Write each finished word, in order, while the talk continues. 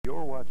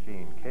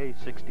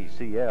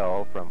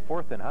K60CL from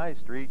 4th and High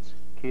Streets,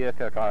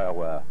 Keokuk,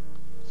 Iowa,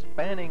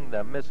 spanning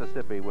the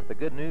Mississippi with the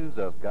good news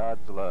of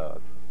God's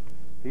love.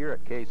 Here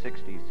at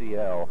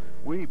K60CL,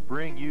 we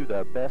bring you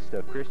the best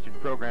of Christian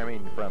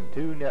programming from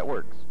 2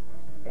 networks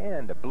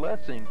and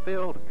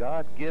blessing-filled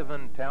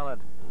God-given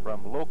talent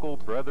from local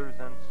brothers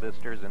and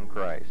sisters in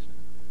Christ.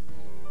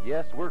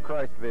 Yes, we're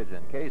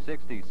Christvision,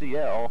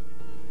 K60CL,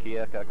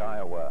 Keokuk,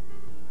 Iowa.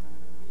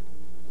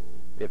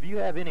 If you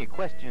have any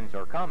questions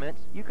or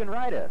comments, you can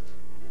write us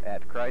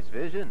at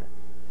Christvision,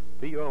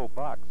 P.O.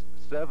 Box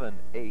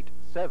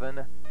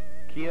 787,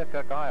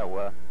 Keokuk,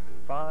 Iowa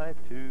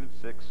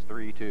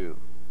 52632,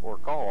 or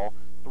call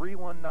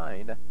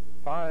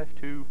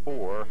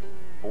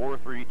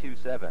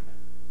 319-524-4327.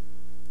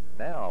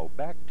 Now,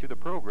 back to the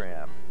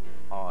program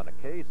on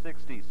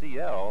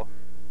K60CL,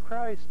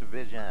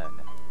 Christvision.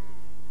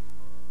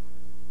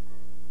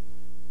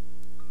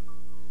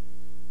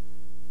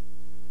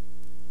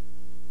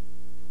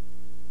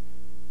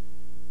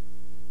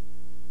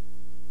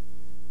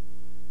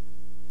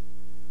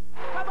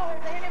 Come on,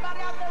 is there anybody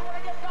out there want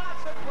to give God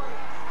some praise?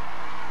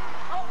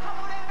 Oh, come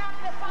on and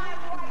magnify him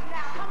right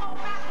now. Come on,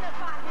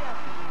 magnify him.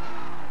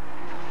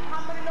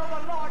 How many know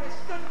the Lord has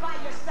stood by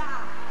your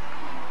side?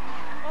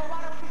 Oh,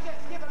 why don't you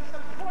just give him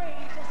some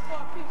praise just for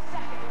a few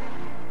seconds?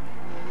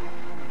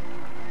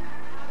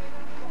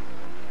 Hallelujah.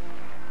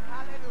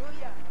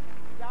 Hallelujah.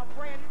 Y'all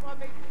praying for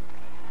me?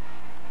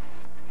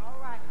 All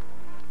right.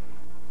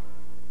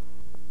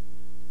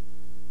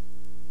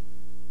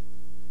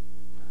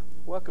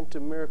 Welcome to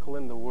Miracle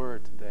in the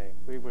Word today.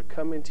 We were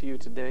coming to you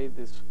today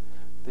this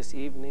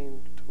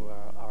evening to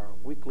our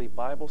weekly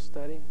Bible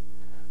study.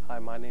 Hi,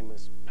 my name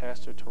is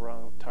Pastor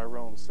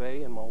Tyrone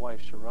Seay and my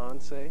wife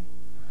Sharron Seay.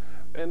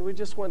 And we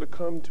just want to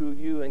come to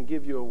you and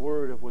give you a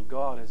word of what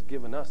God has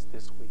given us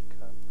this week.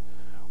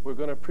 We're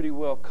going to pretty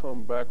well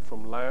come back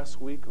from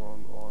last week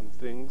on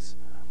things,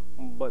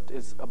 but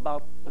it's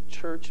about the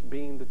church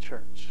being the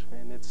church.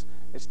 And it's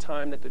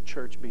time that the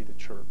church be the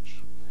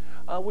church.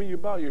 Will you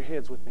bow your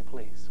heads with me,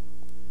 please?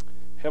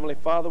 Heavenly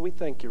Father, we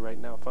thank you right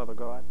now, Father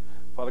God.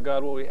 Father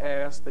God, what we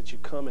ask that you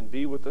come and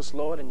be with us,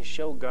 Lord, and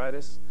you guide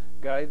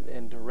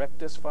and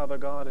direct us, Father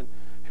God, and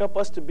help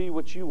us to be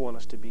what you want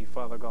us to be,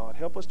 Father God.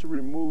 Help us to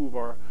remove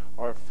our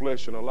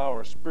flesh and allow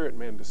our spirit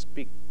man to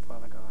speak,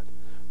 Father God.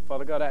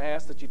 Father God, I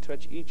ask that you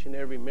touch each and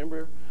every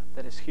member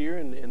that is here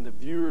and the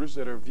viewers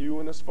that are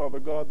viewing us, Father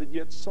God, that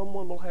yet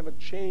someone will have a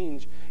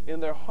change in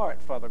their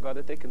heart, Father God,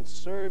 that they can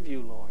serve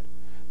you, Lord.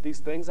 These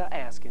things I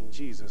ask in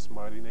Jesus'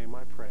 mighty name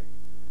I pray.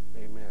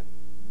 Amen.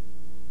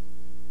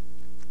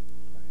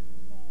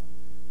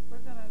 We're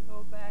going to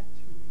go back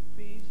to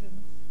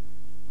Ephesians,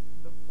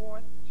 the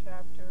 4th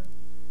chapter,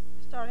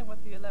 starting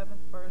with the 11th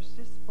verse,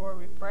 just for a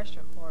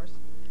refresher course.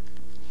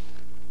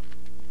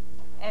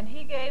 And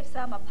he gave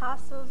some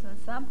apostles and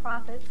some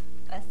prophets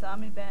And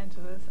some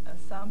evangelists, and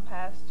some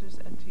pastors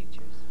and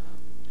teachers,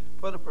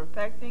 for the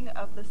perfecting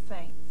of the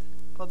saints,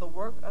 for the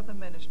work of the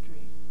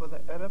ministry, for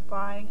the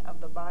edifying of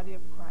the body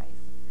of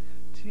Christ,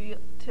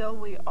 till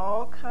we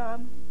all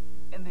come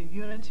in the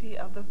unity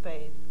of the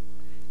faith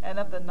and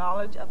of the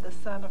knowledge of the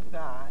Son of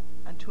God,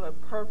 unto a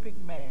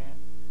perfect man,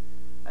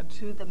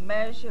 unto the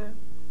measure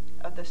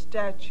of the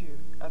stature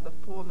of the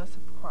fullness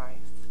of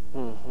Christ.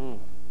 Mm-hmm.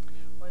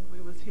 When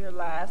we was here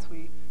last,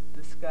 we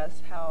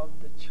discussed how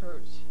the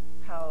church,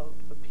 how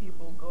the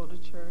people go to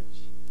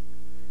church.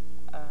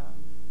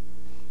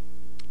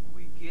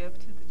 We give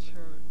to the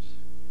church.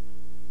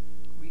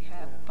 We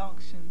have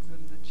functions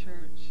in the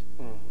church.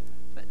 Mm-hmm.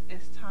 But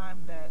it's time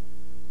that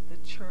the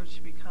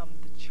church become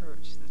the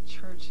church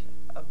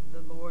of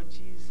the Lord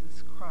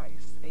Jesus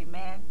Christ.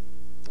 Amen?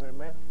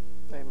 Amen.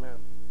 Amen.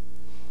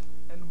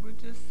 And we're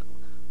just,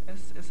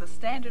 it's a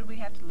standard we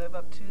have to live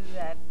up to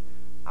that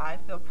I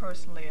feel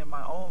personally in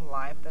my own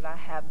life that I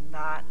have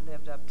not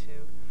lived up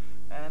to.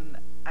 And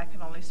I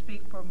can only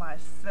speak for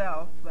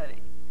myself, but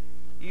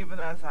even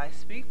as I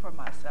speak for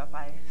myself,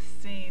 I've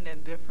seen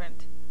in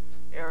different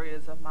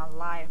areas of my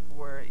life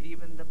where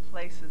even the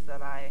places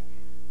that I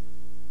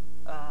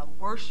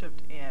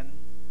worshipped in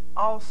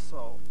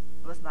also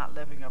was not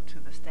living up to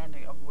the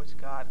standing of which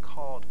God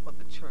called for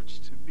the church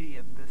to be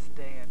in this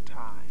day and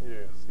time.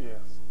 Yes.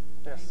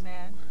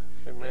 Amen.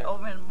 Amen.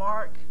 Over in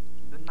Mark,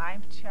 the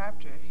 9th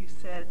chapter, he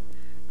said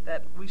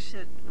that we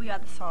are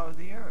the salt of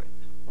the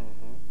earth.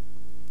 Mm-hmm.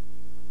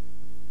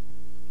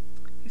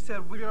 He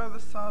said, we are the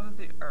salt of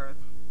the earth.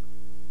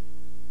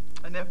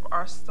 And if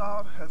our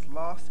salt has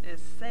lost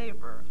its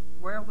savor,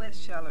 wherewith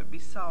shall it be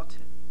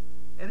salted?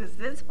 It is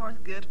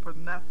thenceforth good for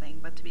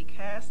nothing but to be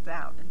cast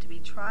out and to be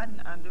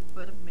trodden under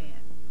foot of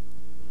men.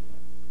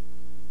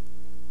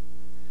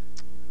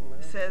 Amen.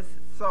 It says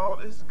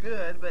salt is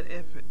good, but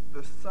if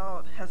the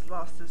salt has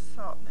lost its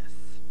saltness,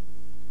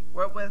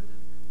 wherewith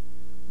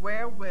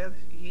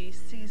ye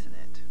season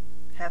it,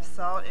 have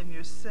salt in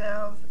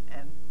yourselves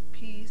and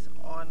peace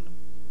on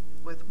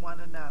with one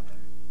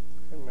another.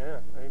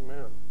 Amen.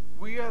 Amen.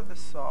 We are the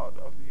salt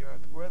of the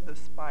earth. We're the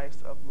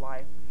spice of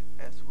life,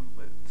 as we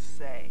would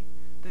say.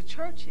 The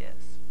church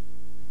is.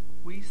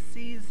 We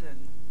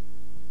season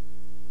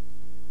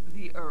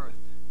the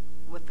earth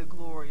with the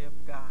glory of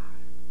God.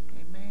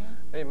 Amen.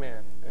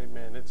 Amen.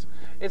 Amen.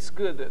 It's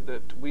good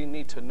that we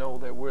need to know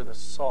that we're the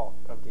salt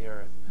of the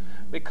earth,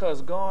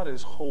 because God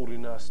is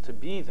holding us to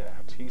be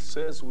that. He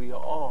says we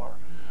are.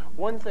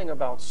 One thing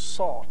about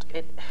salt,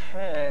 it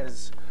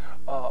has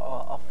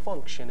a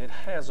function. It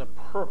has a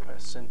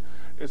purpose, and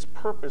its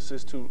purpose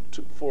is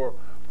for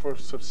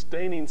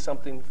sustaining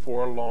something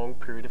for a long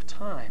period of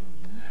time.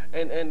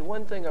 And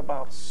one thing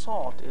about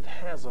salt, it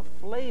has a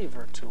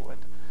flavor to it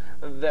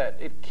that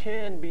it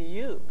can be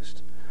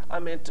used. I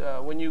meant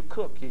when you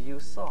cook, you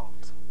use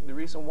salt. The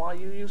reason why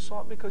you use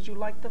salt, because you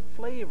like the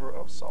flavor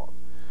of salt.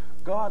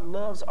 God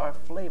loves our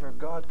flavor.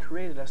 God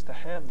created us to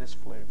have this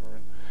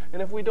flavor.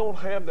 And if we don't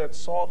have that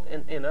salt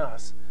in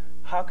us,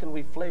 how can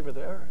we flavor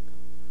the earth?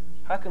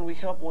 How can we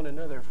help one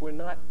another if we're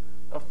not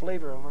a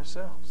flavor of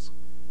ourselves?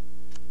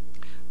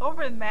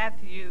 Over in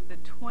Matthew, the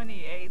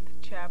 28th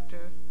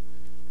chapter,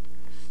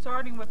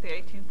 starting with the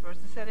 18th verse,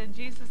 it said, And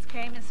Jesus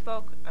came and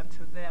spoke unto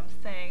them,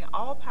 saying,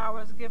 All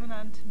power is given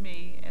unto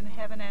me in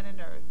heaven and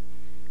in earth.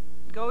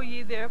 Go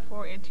ye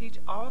therefore and teach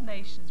all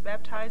nations,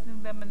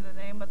 baptizing them in the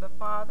name of the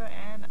Father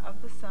and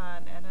of the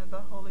Son and of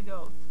the Holy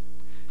Ghost,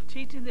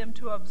 teaching them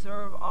to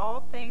observe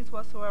all things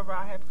whatsoever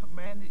I have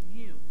commanded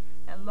you.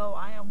 And lo,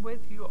 I am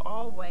with you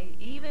always,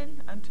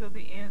 even until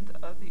the end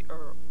of the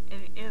earth,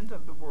 the end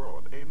of the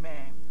world.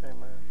 Amen.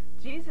 Amen.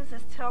 Jesus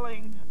is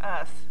telling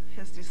us,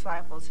 his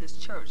disciples, his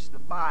church, the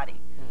body,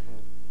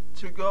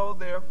 to go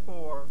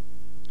therefore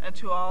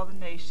into all the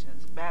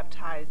nations,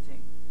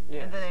 baptizing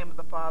in the name of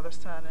the Father,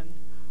 Son, and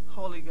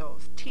Holy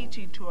Ghost,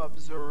 teaching to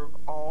observe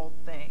all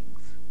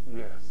things.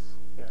 Yes,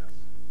 yes.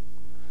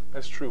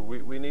 That's true.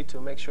 We need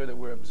to make sure that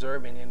we're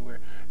observing and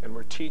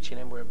we're teaching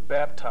and we're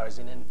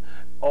baptizing in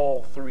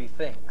all three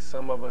things.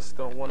 Some of us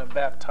don't want to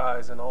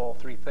baptize in all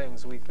three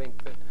things. We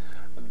think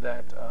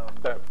that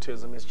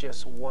baptism is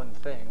just one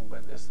thing,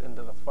 but it's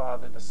into the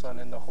Father, the Son,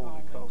 and the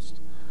Holy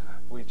Ghost.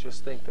 We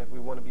just think that we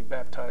want to be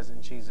baptized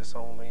in Jesus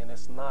only, and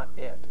it's not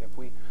it. If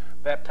we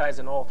baptize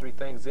in all three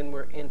things, then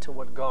we're into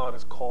what God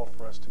has called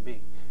for us to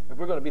be. If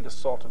we're going to be the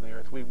salt of the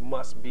earth, we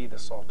must be the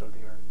salt of the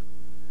earth.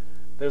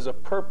 There's a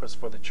purpose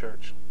for the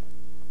church.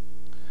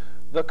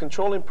 The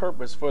controlling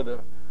purpose for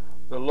the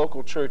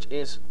local church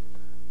is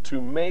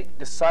to make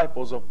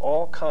disciples of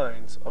all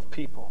kinds of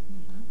people.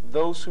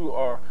 Those who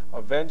are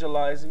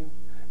evangelizing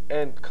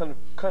and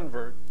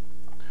convert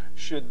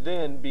should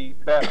then be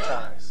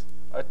baptized,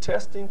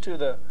 attesting to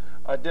the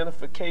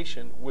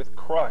identification with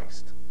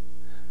Christ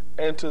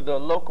and to the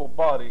local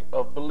body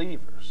of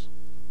believers.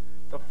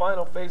 The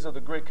final phase of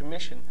the Great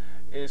Commission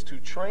is to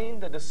train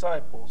the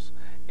disciples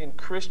in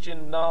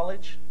Christian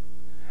knowledge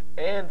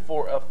and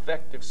for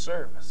effective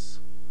service.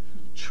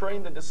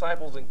 Train the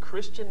disciples in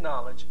Christian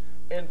knowledge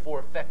and for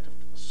effective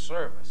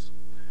service.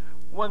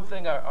 One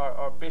thing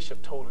our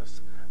bishop told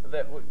us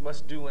that we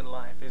must do in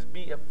life is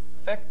be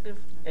effective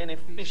and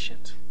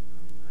efficient.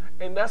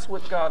 And that's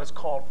what God has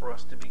called for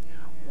us to be.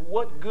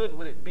 What good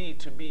would it be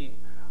to be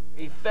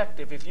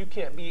effective if you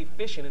can't be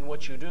efficient in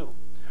what you do?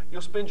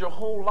 You'll spend your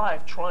whole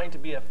life trying to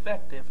be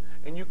effective,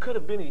 and you could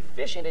have been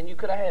efficient and you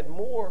could have had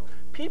more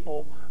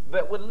people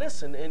that would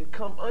listen and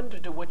come under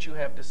to what you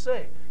have to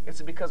say.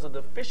 It's because of the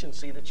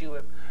efficiency that you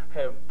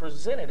have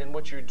presented in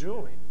what you're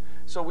doing.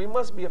 So we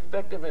must be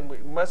effective and we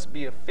must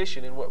be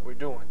efficient in what we're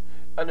doing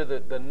under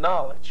the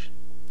knowledge.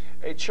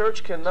 A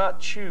church cannot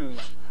choose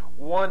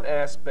one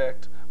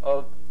aspect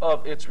of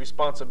its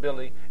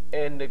responsibility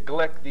and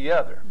neglect the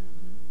other.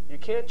 You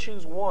can't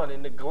choose one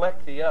and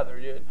neglect the other.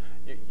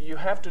 You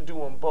have to do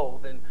them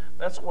both. And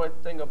that's one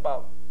thing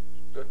about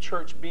the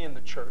church being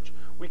the church.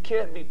 We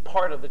can't be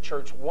part of the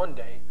church one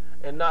day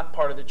and not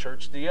part of the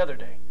church the other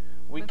day.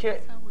 We can't.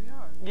 That's how we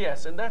are.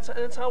 Yes, and that's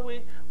how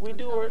we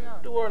do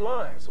our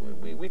lives.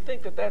 We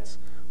think that that's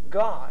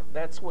God.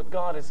 That's what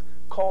God has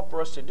called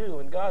for us to do,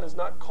 and God has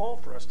not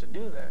called for us to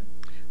do that.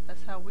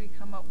 That's how we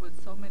come up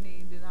with so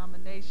many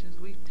denominations.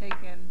 We've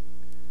taken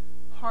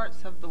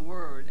parts of the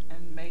word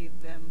and made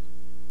them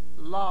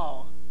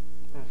law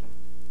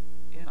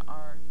in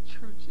our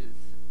churches,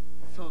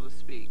 so to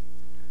speak.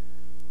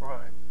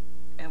 Right.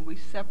 And we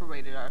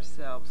separated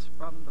ourselves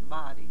from the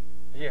body.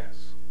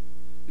 Yes.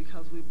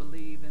 Because we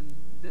believe in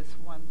this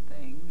one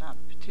thing, not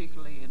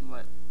particularly in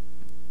what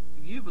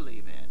you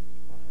believe in.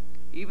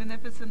 Even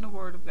if it's in the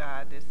Word of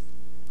God,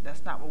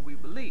 that's not what we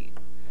believe.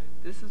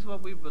 This is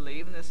what we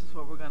believe, and this is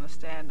what we're going to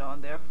stand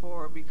on.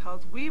 Therefore,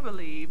 because we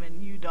believe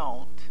and you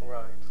don't,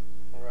 right,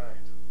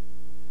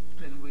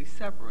 then we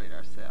separate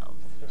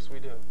ourselves. Yes, we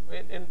do.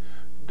 And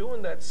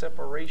doing that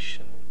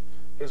separation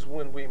is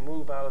when we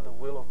move out of the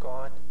will of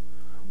God.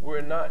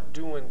 We're not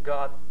doing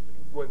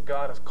what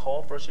God has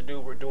called for us to do.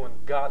 We're doing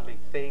godly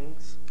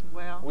things.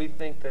 Well, we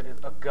think that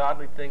a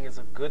godly thing is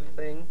a good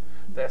thing.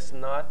 That's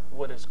not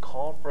what is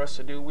called for us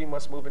to do. We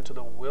must move into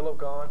the will of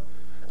God.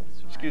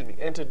 Excuse me,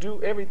 and to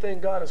do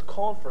everything God has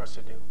called for us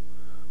to do.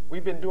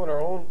 We've been doing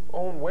our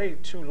own way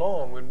too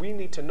long, when we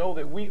need to know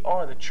that we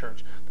are the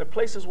church. The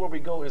places where we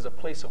go is a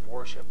place of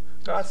worship.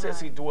 God says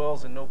He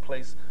dwells in no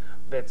place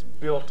that's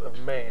built of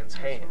man's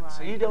hands.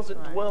 right, He that's doesn't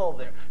right. dwell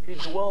there. He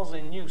dwells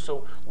in you.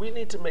 So we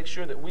need to make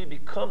sure that we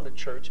become the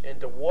church, and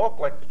to walk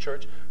like the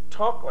church,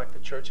 talk like the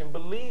church, and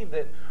believe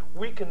that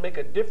we can make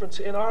a difference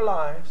in our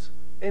lives,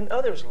 in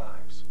others'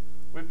 lives.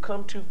 We've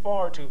come too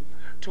far to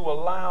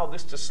allow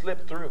this to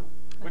slip through.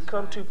 We've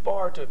come right. too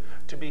far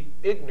to be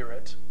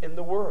ignorant in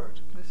the word.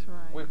 That's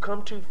right. We've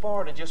come too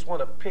far to just want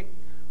to pick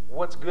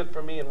what's good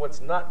for me and what's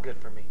not good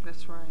for me.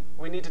 That's right.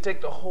 We need to take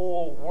the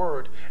whole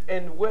word.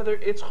 And whether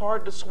it's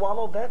hard to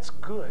swallow, that's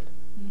good.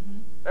 Mm-hmm.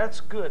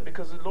 That's good,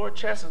 because the Lord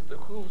chastens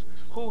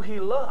who he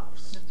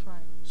loves. That's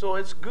right. So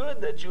it's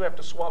good that you have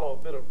to swallow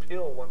a bitter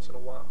pill once in a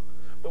while.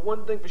 But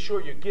one thing for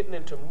sure, you're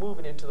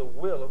moving into the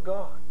will of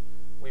God.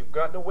 We've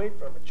gotten away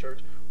from it, church.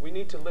 We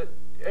need to let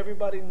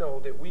everybody know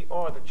that we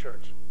are the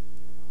church.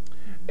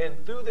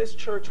 And through this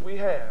church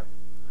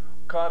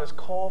God has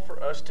called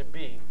for us to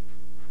be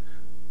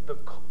the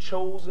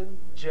chosen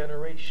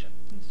generation.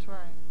 That's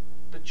right.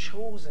 The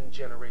chosen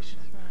generation.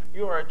 That's right.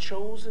 You are a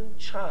chosen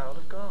child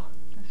of God.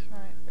 That's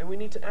right. And we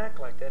need to act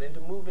like that. And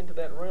to move into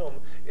that realm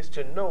is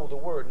to know the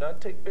word,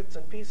 not take bits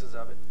and pieces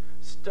of it.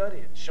 Study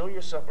it. Show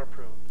yourself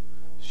approved.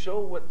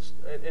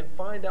 And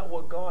find out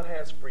what God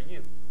has for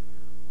you.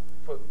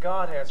 What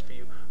God has for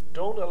you.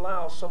 Don't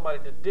allow somebody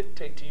to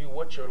dictate to you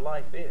what your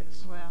life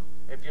is. Well,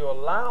 If you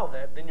allow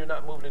that, then you're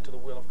not moving into the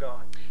will of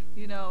God.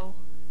 you know,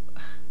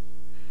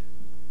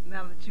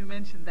 now that you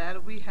mentioned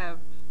that, we have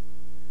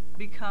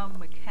become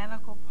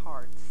mechanical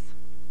parts.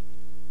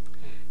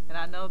 And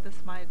I know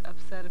this might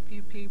upset a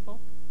few people.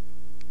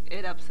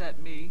 It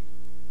upset me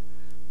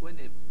when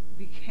it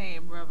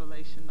became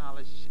revelation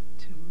knowledge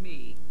to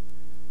me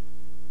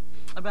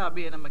about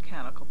being a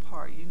mechanical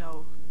part. You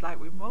know, like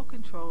remote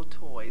control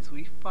toys,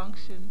 we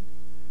function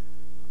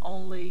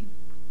only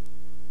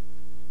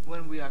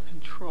when we are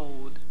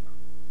controlled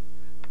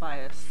by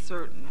a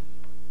certain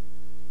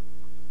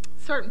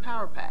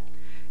power pack.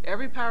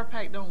 Every power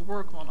pack don't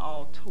work on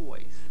all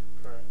toys.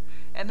 Correct.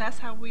 And that's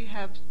how we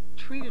have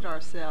treated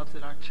ourselves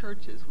in our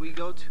churches. We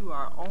go to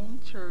our own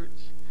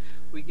church.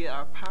 We get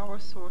our power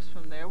source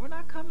from there. We're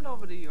not coming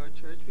over to your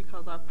church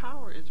because our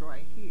power is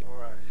right here. All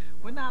right.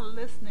 We're not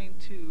listening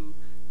to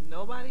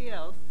nobody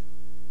else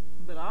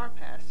but our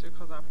pastor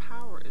because our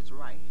power is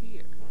right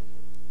here.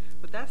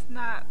 But that's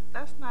not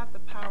the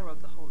power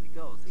of the Holy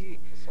Ghost.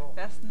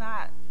 That's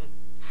not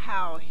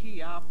how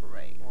he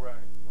operates. Right.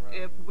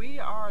 If we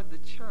are the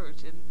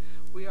church and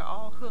we are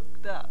all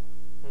hooked up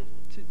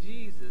to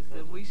Jesus,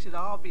 then we should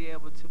all be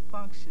able to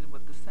function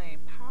with the same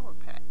power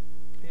pack.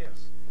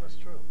 Yes, that's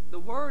true. The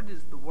word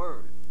is the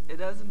word. It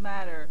doesn't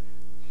matter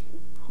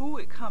who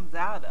it comes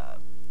out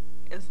of,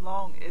 as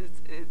long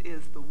as it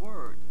is the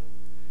word.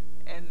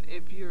 And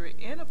if you're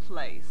in a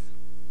place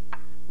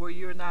where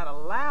you're not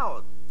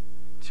allowed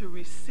to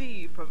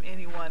receive from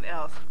anyone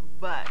else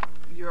but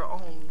your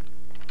own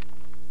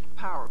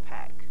power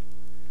pack,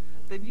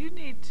 then you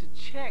need to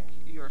check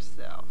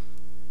yourself.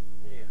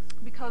 Yes.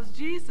 Because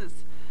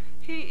Jesus,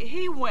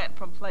 he went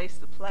from place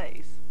to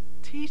place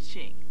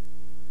teaching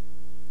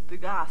the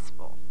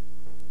gospel,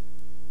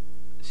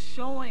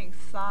 showing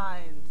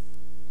signs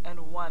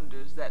and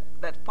wonders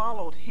that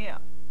followed him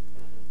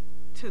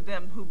to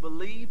them who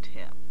believed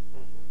him.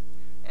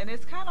 And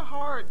it's kind of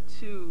hard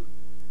to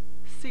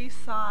see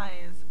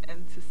signs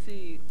and to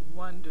see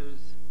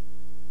wonders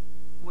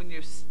when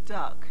you're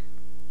stuck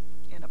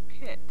in a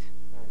pit,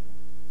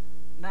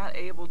 not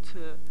able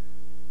to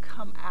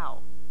come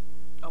out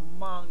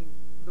among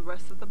the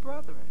rest of the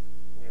brethren.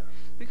 Yeah.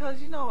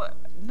 Because, you know,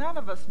 none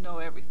of us know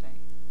everything.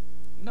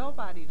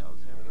 Nobody knows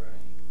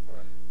everything.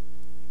 Right.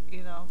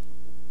 You know,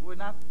 we're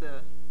not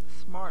the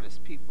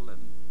smartest people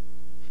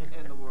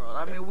in the world.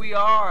 I mean, we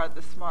are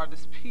the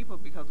smartest people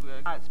because we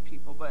are God's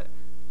people, but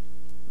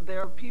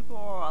there are people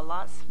who are a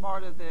lot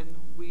smarter than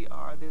we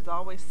are. There's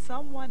always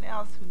someone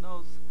else who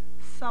knows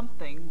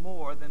something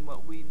more than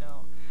what we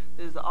know.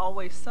 There's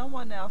always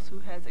someone else who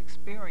has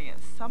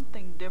experienced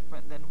something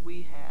different than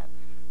we have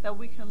that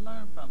we can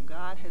learn from.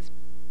 God has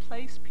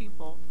placed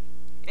people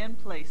in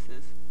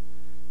places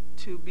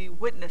to be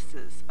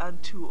witnesses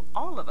unto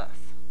all of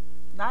us,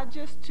 not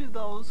just to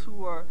those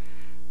who are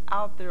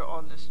out there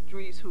on the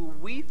streets who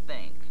we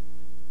think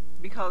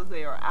because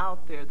they are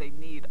out there they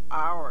need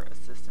our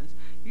assistance.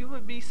 You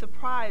would be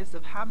surprised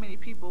of how many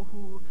people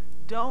who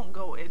don't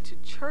go into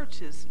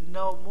churches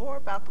know more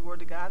about the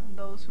Word of God than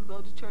those who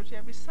go to church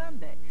every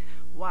Sunday.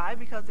 Why?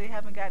 Because they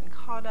haven't gotten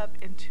caught up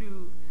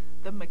into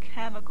the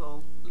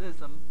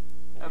mechanicalism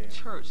of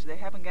church. They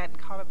haven't gotten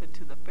caught up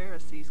into the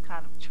Pharisees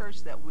kind of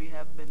church that we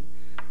have been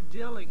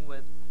dealing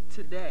with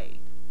today.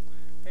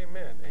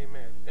 Amen.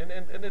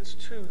 Amen. And it's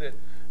true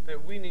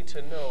that we need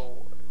to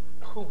know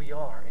who we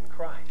are in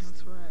Christ.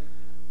 That's right.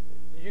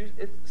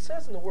 It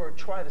says in the Word,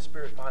 try the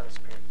Spirit by the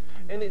Spirit.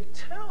 And it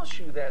tells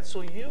you that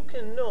so you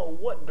can know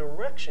what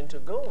direction to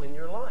go in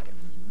your life.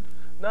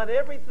 Not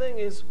everything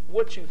is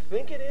what you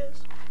think it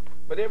is,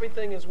 but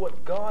everything is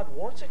what God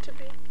wants it to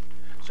be.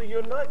 So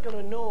you're not going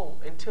to know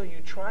until you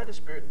try the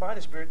Spirit by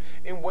the Spirit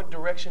in what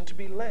direction to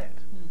be led.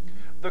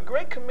 The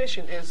Great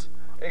Commission is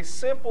a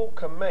simple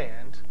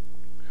command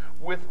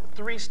with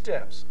 3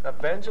 steps: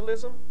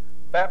 evangelism,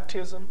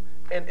 baptism,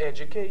 and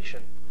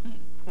education.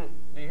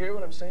 Do you hear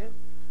what I'm saying?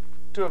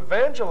 To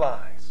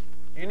evangelize,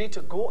 you need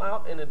to go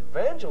out and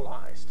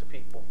evangelize to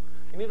people.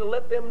 You need to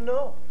let them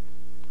know.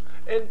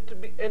 And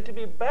to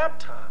be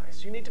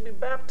baptized, you need to be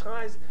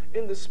baptized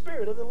in the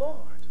Spirit of the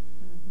Lord.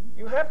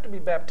 You have to be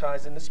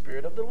baptized in the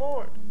Spirit of the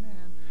Lord.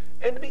 Amen.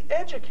 And to be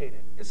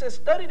educated. It says,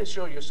 study to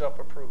show yourself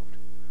approved.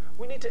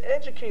 We need to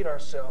educate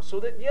ourselves so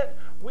that yet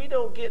we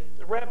don't get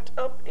wrapped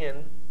up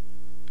in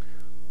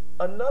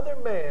another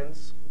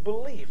man's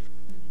belief.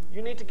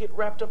 You need to get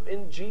wrapped up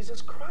in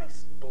Jesus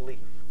Christ's belief.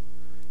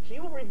 He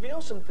will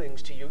reveal some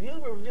things to you. He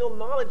will reveal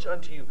knowledge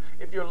unto you.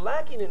 If you're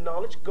lacking in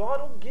knowledge, God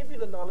will give you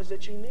the knowledge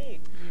that you need.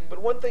 Yes.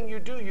 But one thing you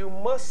do, you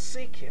must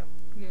seek Him.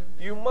 Yes.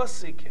 You must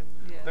seek Him.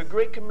 Yes. The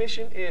Great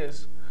Commission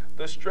is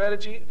the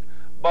strategy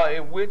by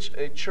which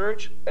a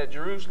church at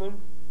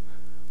Jerusalem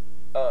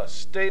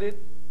stated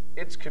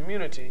its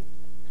community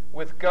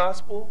with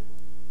gospel.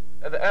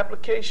 And the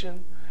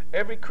application,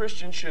 every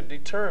Christian should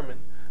determine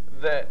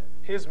that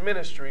his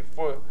ministry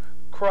for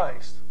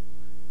Christ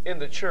in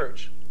the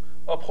church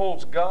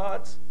upholds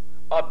God's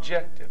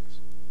objectives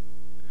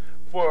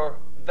for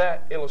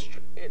that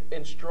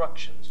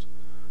instructions.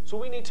 So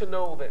we need to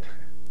know that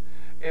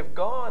if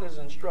God is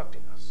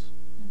instructing us,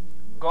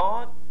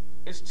 God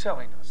is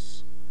telling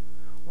us,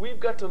 we've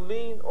got to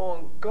lean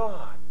on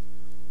God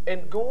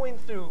and going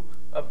through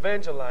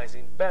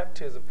evangelizing,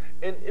 baptism,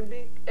 and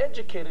be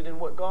educated in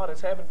what God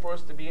is having for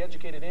us to be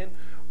educated in.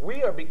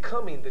 We are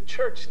becoming the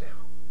church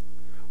now.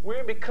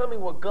 We're becoming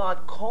what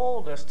God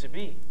called us to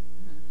be.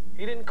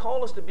 He didn't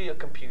call us to be a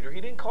computer.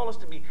 He didn't call us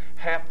to be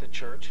half the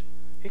church.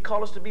 He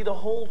called us to be the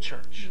whole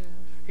church. Yes.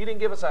 He didn't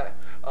give us a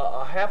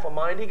half a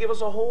mind. He gave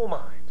us a whole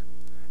mind.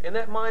 And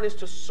that mind is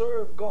to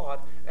serve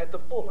God at the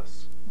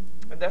fullest.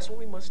 And that's what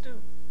we must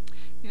do.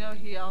 You know,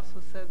 He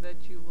also said that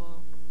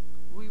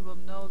we will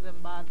know them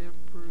by their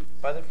fruits.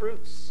 By the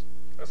fruits.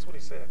 That's what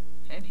He said.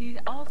 And He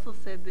also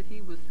said that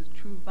He was the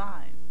true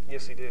vine.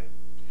 Yes, He did.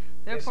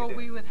 Therefore, Yes, He did.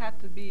 we would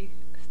have to be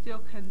still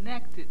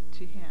connected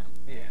to Him.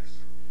 Yes.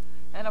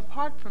 And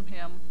apart from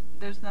Him,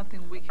 there's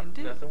nothing we can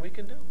do. Nothing we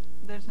can do.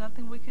 There's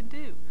nothing we can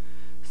do.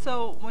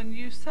 So when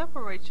you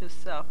separate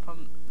yourself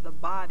from the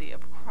body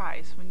of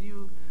Christ, when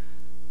you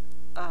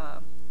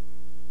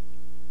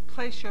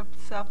place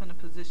yourself in a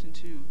position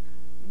to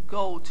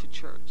go to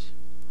church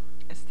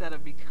instead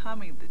of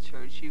becoming the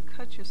church, you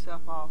cut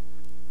yourself off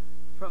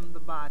from the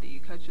body. You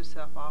cut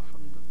yourself off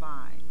from the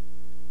vine.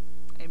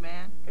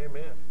 Amen?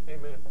 Amen.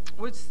 Amen.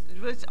 Which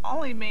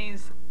only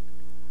means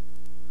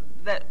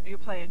that you're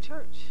playing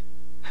church.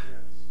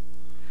 Yes.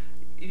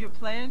 You're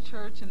playing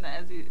church, and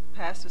as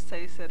Pastor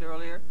Seay said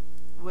earlier,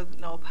 with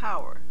no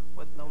power,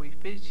 with no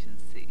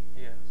efficiency,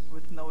 Yes.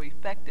 with no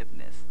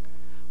effectiveness.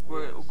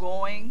 We're Yes.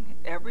 going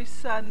every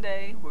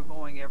Sunday, we're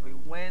going every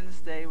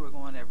Wednesday, we're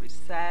going every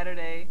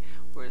Saturday,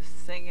 we're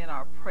singing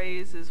our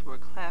praises, we're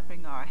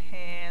clapping our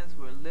hands,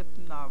 we're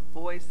lifting our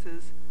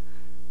voices,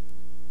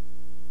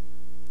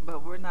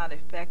 but we're not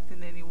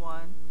affecting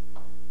anyone.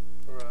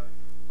 Right.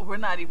 We're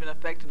not even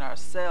affecting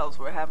ourselves.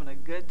 We're having a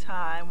good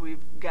time.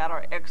 We've got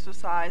our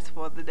exercise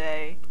for the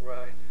day.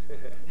 Right.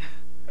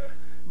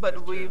 But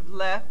That's we've true.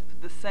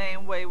 left the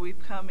same way we've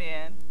come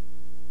in.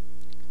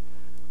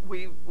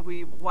 We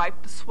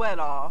wiped the sweat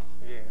off.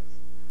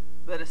 Yes.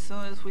 But as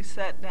soon as we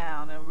sat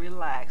down and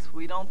relaxed,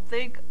 we don't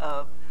think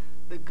of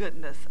the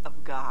goodness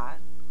of God.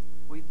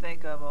 We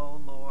think of, oh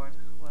Lord,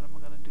 what am I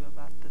going to do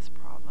about this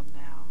problem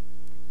now?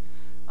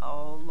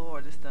 Oh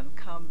Lord, it's done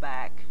come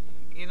back.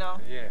 You know?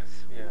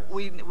 Yes. Yes.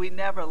 We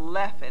never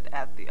left it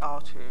at the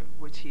altar,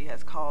 which He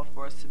has called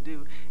for us to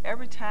do.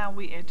 Every time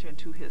we enter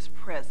into His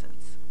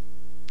presence,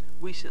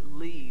 we should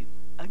leave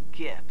a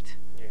gift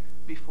Yeah.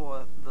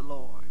 before the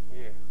Lord.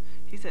 Yeah.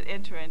 He said,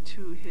 enter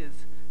into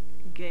His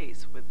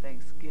gates with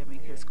thanksgiving,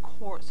 Yeah. His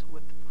courts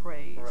with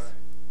praise. Right.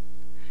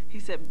 He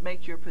said,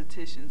 make your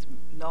petitions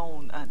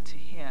known unto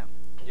Him.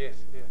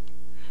 Yes. Yes.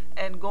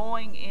 And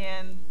going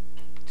in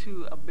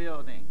to a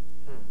building,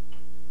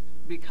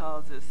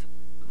 because it's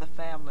the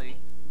family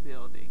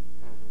building,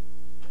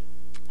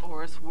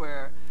 or it's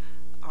where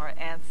our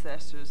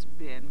ancestors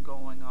been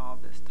going all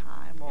this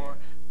time, or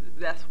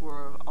that's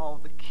where all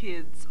the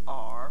kids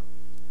are.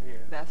 Yeah.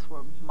 That's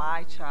where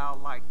my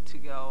child liked to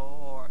go,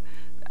 or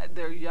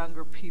there are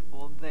younger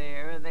people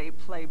there, and they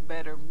play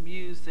better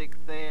music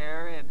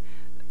there, and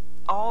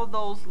all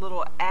those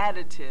little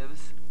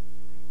additives.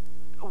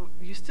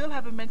 You still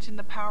haven't mentioned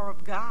the power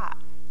of God.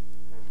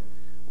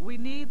 We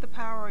need the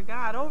power of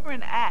God. Over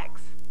in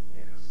Acts,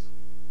 Yes.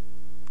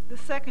 the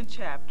 2nd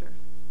chapter,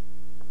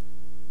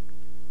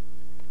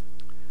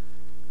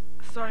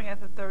 starting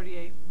at the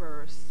 38th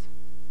verse.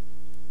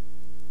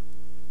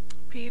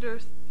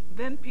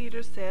 Then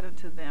Peter said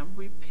unto them,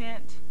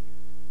 repent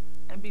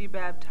and be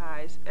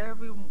baptized,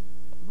 every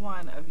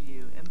one of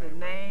you, in the Amen.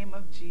 name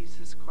of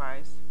Jesus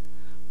Christ,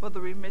 for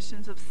the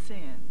remissions of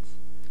sins,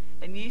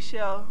 and ye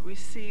shall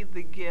receive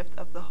the gift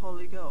of the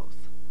Holy Ghost.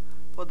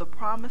 For the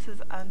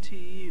promises unto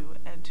you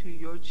and to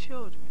your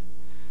children,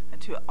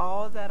 and to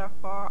all that are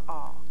far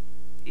off,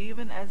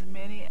 even as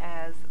many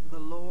as the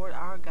Lord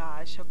our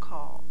God shall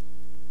call.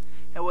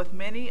 And with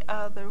many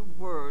other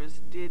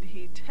words did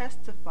he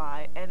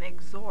testify and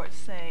exhort,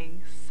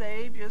 saying,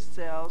 Save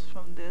yourselves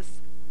from this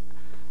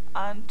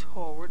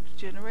untoward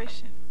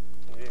generation.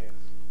 Yes.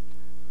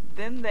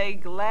 Then they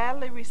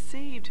gladly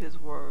received his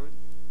word,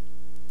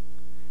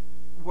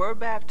 were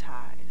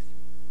baptized,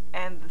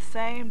 and the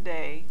same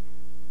day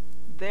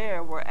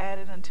there were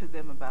added unto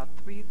them about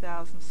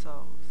 3,000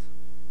 souls.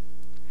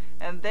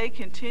 And they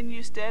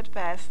continued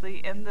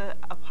steadfastly in the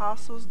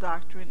apostles'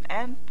 doctrine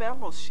and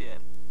fellowship,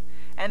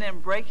 and in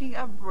breaking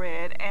of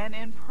bread, and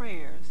in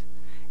prayers.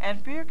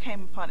 And fear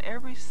came upon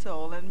every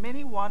soul, and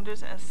many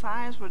wonders and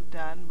signs were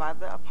done by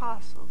the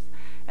apostles.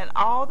 And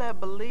all that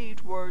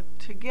believed were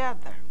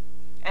together,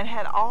 and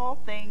had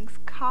all things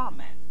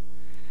common,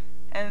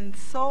 and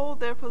sold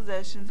their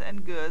possessions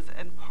and goods,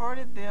 and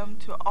parted them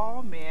to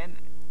all men,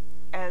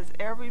 as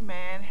every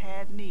man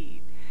had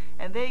need.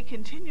 And they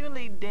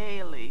continually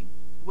daily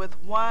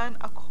with one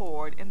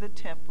accord in the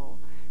temple,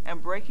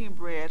 and breaking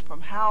bread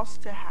from house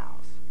to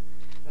house,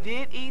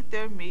 did eat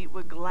their meat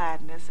with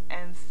gladness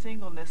and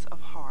singleness of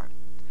heart,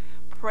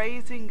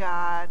 praising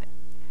God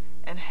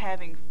and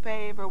having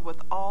favor with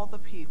all the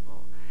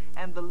people.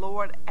 And the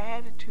Lord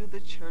added to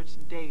the church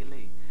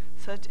daily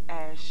such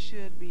as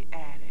should be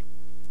added.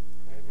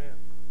 Amen.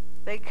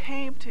 They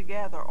came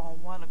together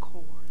on one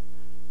accord,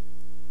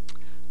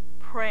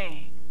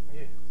 praying,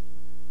 Yes.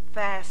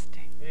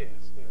 fasting,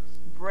 Yes. Yes.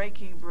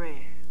 breaking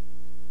bread,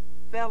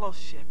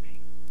 fellowshipping,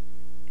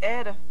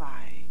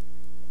 edifying,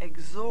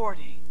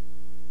 exhorting,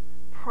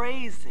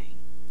 praising.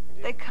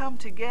 Yeah. They come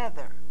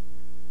together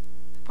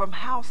from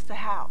house to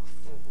house.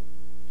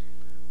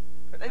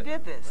 They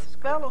did this, That's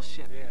good.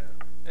 fellowship. Yeah.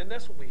 And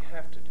that's what we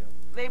have to do.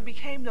 They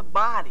became the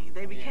body.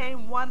 They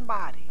became one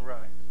body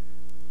Right.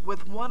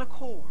 with one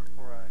accord.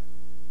 Right.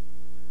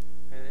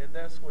 And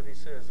that's what he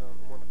says,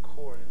 on one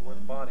accord and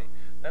one body.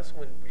 That's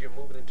when you're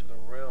moving into the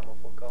realm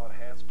of what God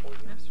has for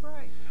you. That's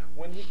right.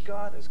 When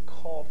God has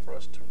called for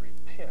us to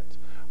repent,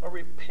 a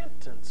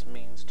repentance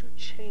means to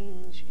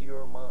change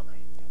your mind.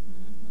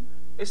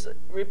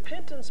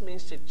 Repentance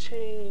means to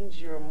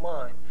change your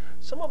mind.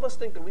 Some of us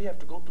think that we have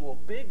to go through a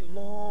big,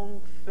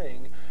 long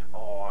thing.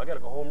 Oh, I got to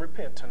go home and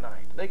repent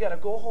tonight. They got to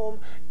go home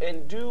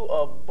and do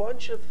a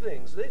bunch of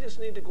things. They just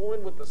need to go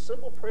in with the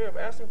simple prayer of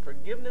asking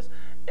forgiveness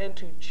and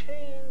to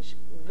change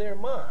their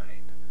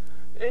mind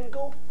and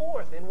go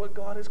forth in what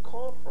God has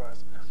called for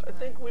us. I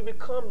think we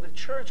become the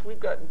church. We've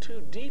gotten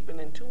too deep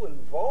and too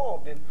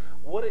involved in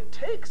what it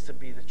takes to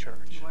be the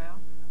church. Well,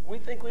 We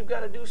think we've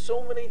got to do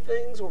so many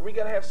things, or we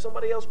got to have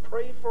somebody else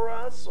pray for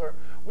us, or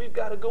we've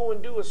got to go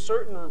and do a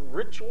certain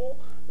ritual.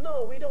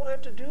 No, we don't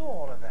have to do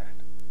all of that.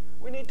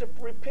 We need to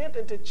repent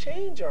and to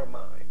change our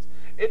minds.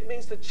 It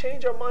means to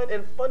change our mind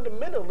and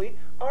fundamentally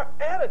our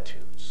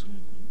attitudes.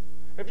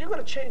 If you're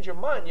going to change your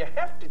mind, you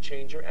have to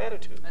change your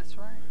attitude. that's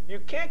right. You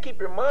can't keep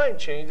your mind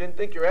changed and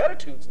think your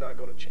attitude's not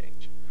going to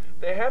change.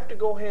 They have to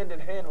go hand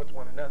in hand with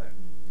one another.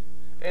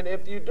 And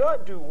if you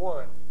don't do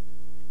one,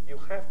 you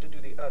have to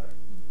do the other.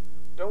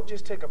 Don't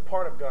just take a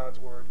part of God's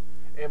word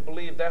and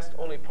believe that's the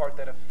only part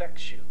that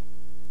affects you.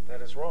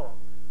 That is wrong.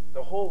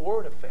 The whole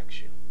word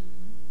affects you.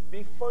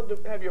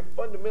 Have your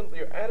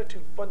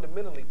attitude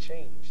fundamentally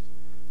changed,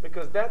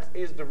 because that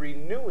is the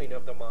renewing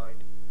of the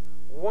mind.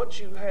 Once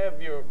you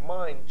have your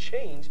mind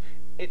changed,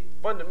 it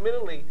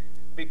fundamentally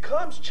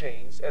becomes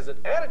changed as an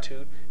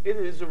attitude. It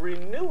is a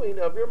renewing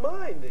of your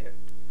mind then.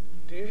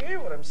 Do you hear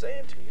what I'm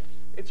saying to you?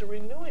 It's a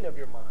renewing of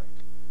your mind.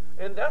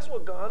 And that's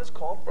what God has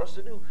called for us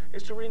to do,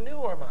 is to renew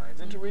our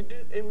minds and to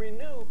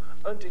renew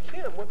unto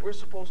Him what we're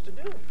supposed to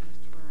do.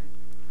 That's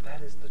right.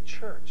 That is the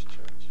church.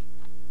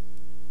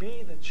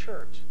 Be the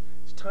church.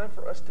 It's time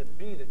for us to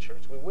be the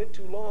church. We went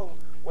too long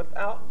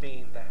without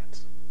being that.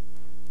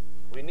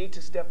 We need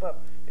to step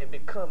up and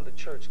become the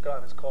church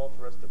God has called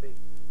for us to be.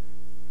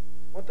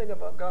 One thing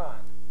about God,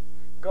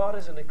 God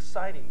is an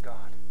exciting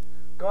God.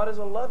 God is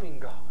a loving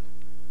God.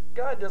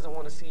 God doesn't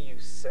want to see you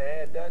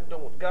sad.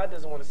 God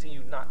doesn't want to see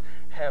you not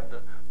have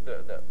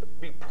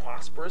be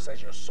prosperous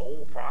as your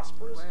soul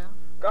prospers. Well.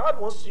 God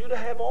wants you to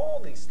have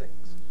all these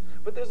things.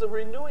 But there's a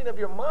renewing of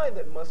your mind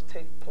that must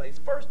take place.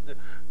 First,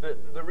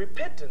 the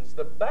repentance,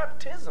 the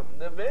baptism,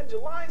 the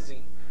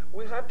evangelizing.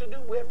 We have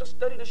to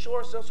study to show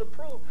ourselves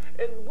approved.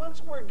 And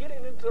once we're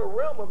getting into the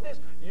realm of this,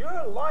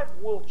 your life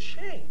will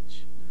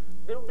change.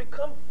 There will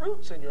become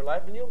fruits in your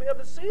life, and you'll be able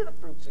to see the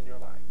fruits in your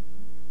life.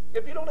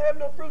 If you don't have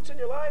no fruits in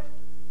your life,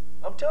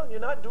 I'm telling you, you're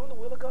not doing the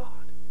will of God.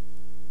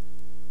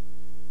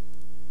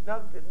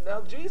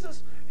 Now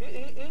Jesus,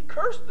 he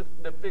cursed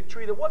the fig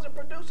tree that wasn't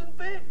producing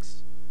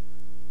figs.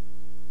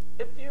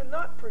 If you're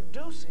not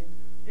producing,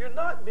 you're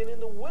not being in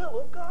the will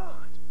of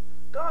God.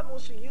 God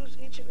wants to use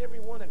each and every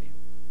one of you.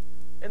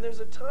 And there's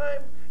a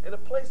time and a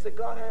place that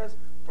God has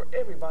for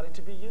everybody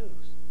to be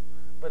used.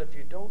 But if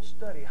you don't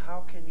study,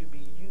 how can you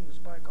be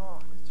used by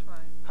God? That's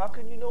right. How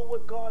can you know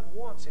what God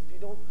wants if you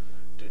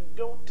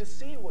don't to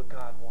see what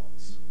God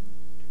wants?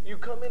 You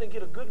come in and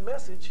get a good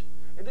message,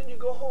 and then you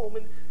go home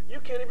and you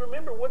can't even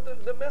remember what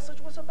the message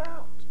was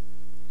about.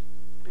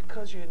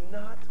 because you're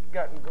not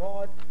gotten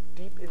God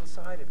deep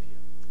inside of you.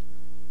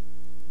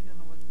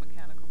 Dealing with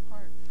mechanical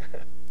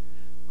parts.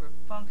 We're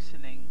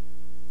functioning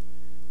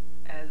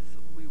as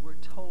we were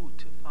told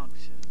to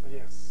function.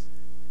 Yes.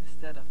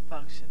 Instead of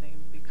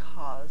functioning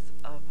because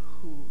of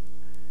who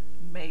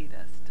made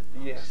us to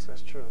function. Yes,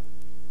 that's true.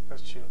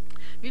 That's true.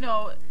 You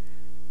know,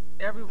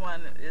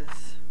 everyone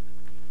is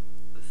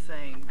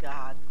saying,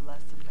 God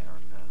bless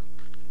America.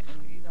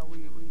 And, you know,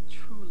 we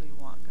truly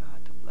want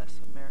God to bless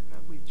America.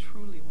 We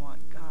truly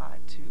want God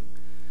to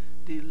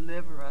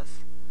deliver us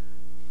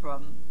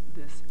from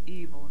this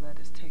evil that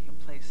is taking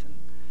place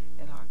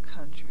in our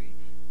country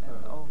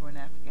and over in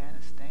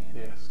Afghanistan.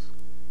 Yes.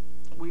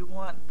 We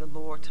want the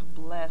Lord to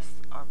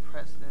bless our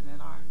president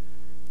and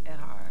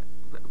our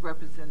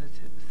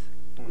representatives.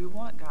 We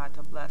want God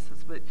to bless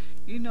us. But,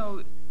 you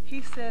know,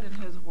 he said in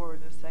his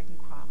word in 2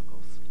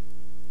 Chronicles,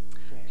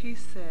 he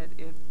said,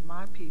 if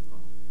my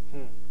people,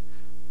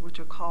 which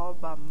are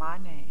called by my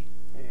name,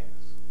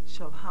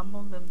 shall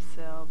humble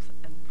themselves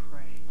and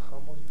pray.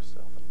 Humble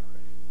yourself and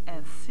pray.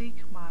 And seek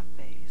my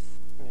face.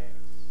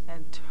 Yes.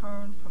 And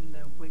turn from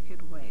their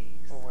wicked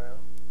ways. Well.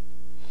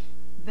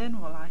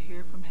 Then will I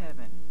hear from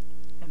heaven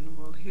and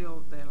will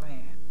heal their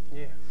land.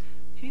 Yes.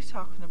 He's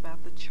talking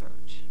about the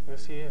church.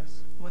 Yes, he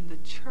is. When the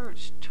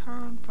church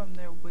turned from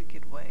their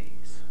wicked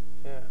ways.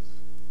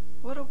 Yes.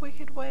 What are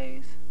wicked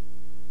ways?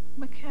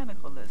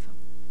 Mechanicalism.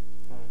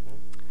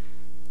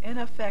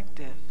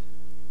 Ineffective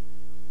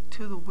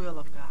to the will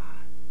of God.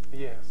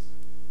 Yes.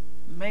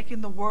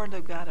 Making the word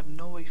of God of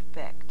no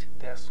effect.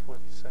 That's what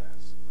he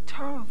says.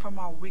 Turn from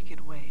our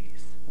wicked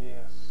ways.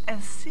 Yes.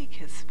 And seek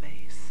his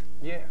face.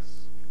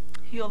 Yes.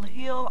 He'll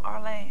heal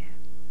our land.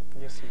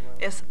 Yes, he will.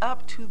 It's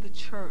up to the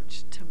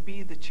church to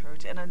be the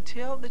church. And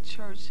until the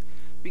church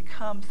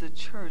becomes the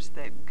church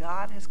that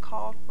God has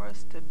called for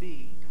us to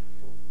be,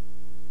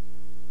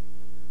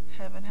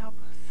 heaven help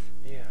us.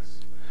 Yes.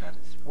 That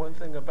is one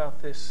thing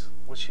about this,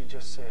 what she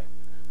just said,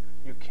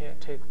 you can't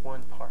take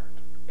one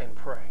part and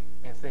pray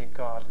and think,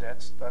 God,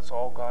 that's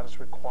all God is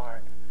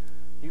required.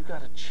 You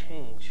got to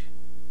change.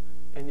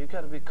 And you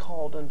got to be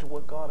called unto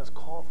what God has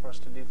called for us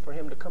to do, for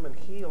him to come and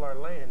heal our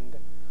land.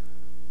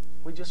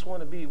 We just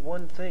want to be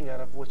one thing out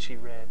of what she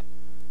read.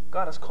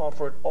 God has called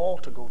for it all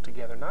to go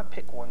together, not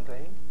pick one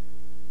thing.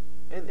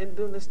 And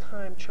during this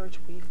time, church,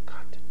 we've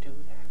got to do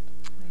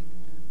that.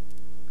 Amen.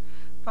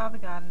 Father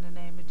God, in the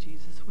name of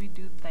Jesus, we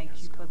do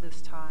thank you for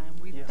this time.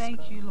 We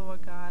thank you,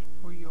 Lord God,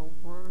 for your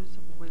words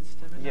of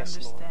wisdom and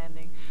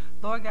understanding.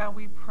 Lord God,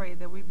 we pray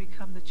that we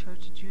become the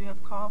church that you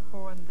have called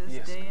for in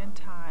this day and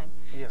time.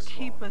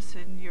 Keep us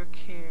in your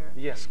care.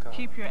 Yes, God.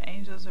 Keep your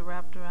angels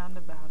wrapped around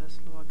about us,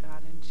 Lord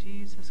God. In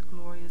Jesus'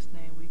 glorious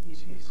name we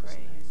give you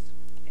praise.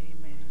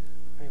 Amen.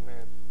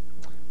 Amen.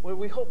 Well,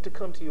 we hope to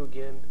come to you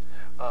again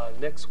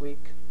next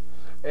week.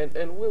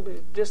 And we'll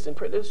be just in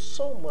prayer. There's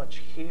so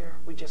much here.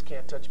 We just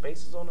can't touch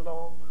bases on it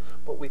all.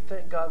 But we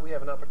thank God we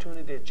have an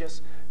opportunity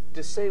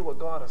to say what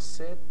God has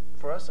said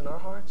for us in our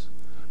hearts.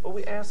 But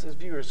we ask as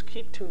viewers,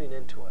 keep tuning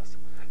into us.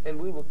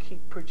 And we will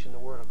keep preaching the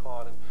Word of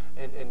God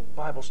and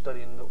Bible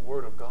studying the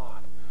Word of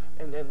God.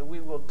 And then we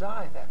will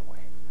die that way.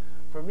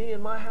 For me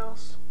and my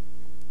house,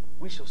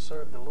 we shall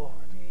serve the Lord.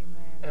 Amen.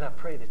 And I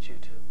pray that you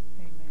too.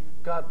 Amen.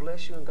 God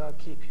bless you and God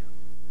keep you.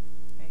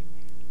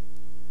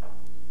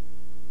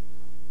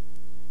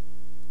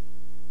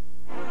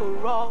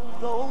 For all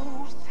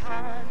those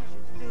times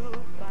you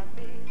stood